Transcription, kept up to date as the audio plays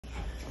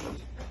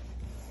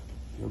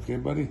You okay,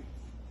 buddy?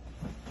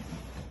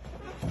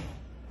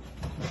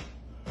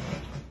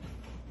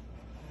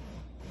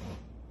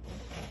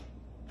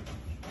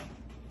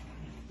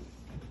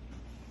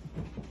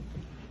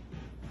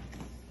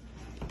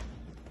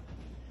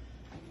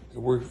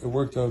 It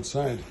worked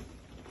outside.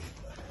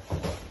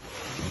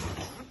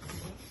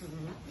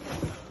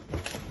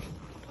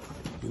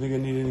 You think I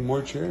need any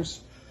more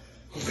chairs?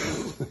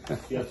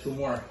 You have 2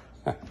 more.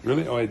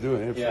 Really? Oh, I do.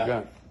 I Yeah.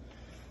 forgot.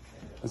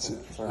 That's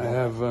it. Sorry. I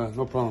have,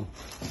 no problem.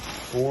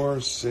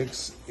 4,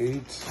 6,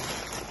 8.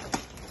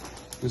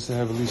 Guess I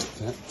have at least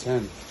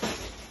 10.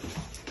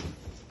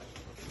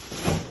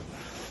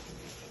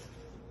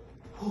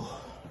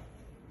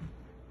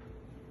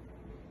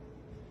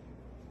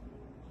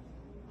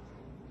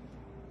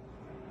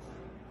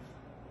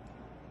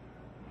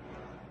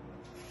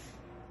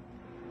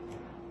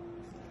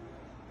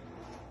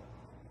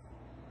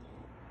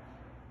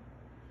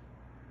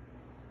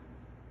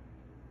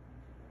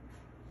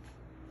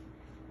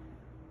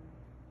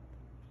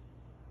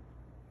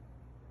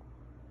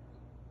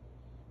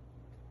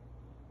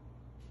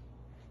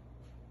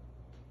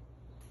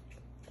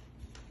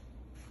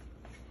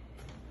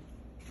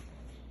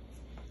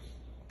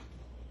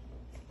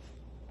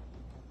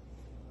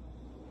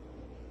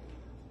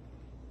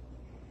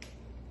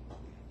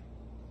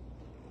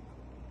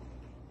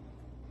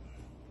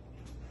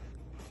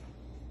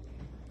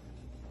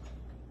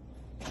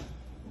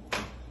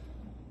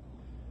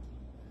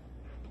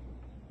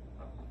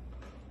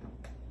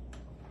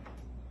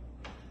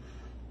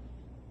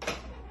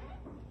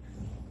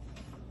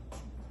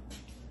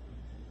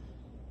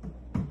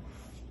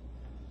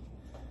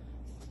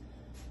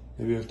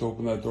 Maybe you have to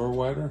open that door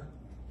wider,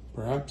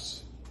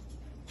 perhaps.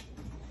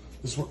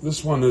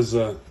 This one is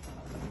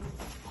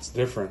it's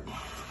different.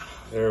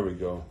 There we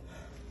go.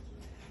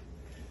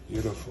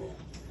 Beautiful.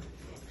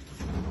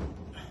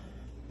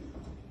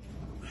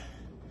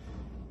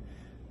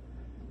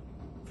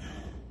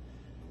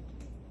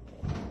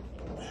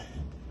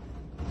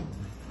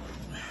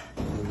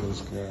 Look at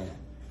this guy,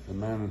 the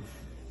man.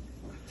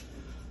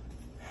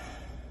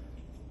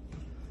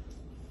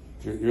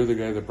 You're the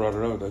guy that brought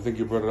it out. I think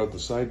you brought it out the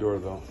side door,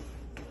 though.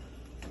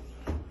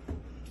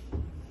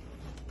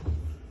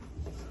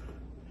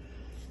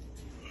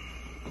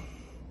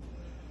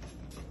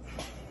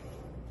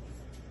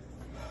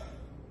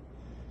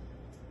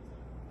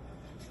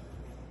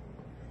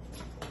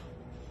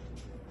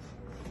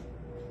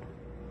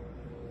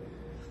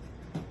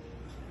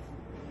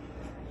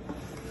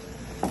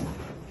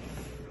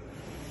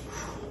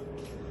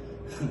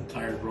 I'm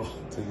tired, bro.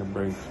 Take a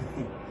break.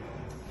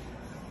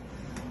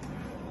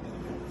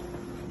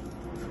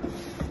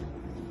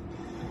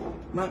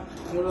 Matt,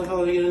 where the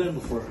hell did I get it in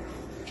before?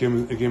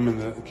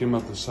 It came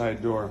out the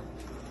side door.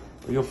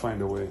 But you'll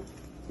find a way.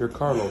 You're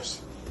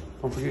Carlos.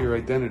 Don't forget your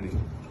identity.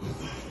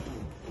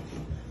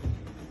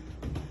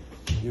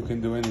 You can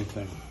do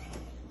anything.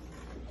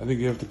 I think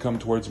you have to come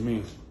towards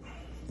me.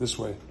 This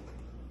way.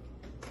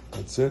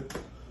 That's it.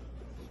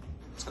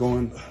 It's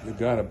going. You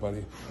got it,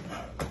 buddy.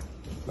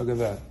 Look at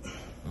that.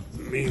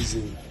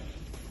 Amazing.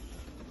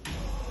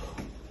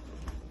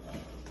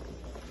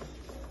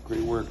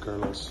 Great work,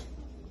 Carlos.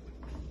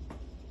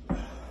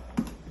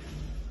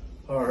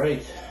 All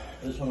right,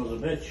 this one was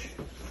a bitch.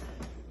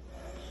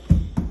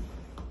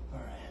 All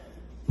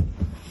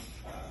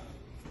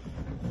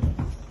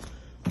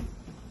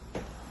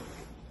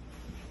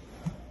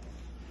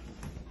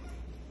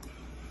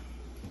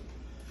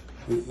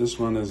right. This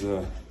one is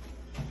I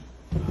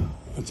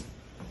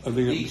think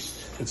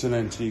Beast. it's an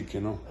antique, you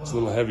know. It's a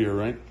little heavier,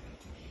 right?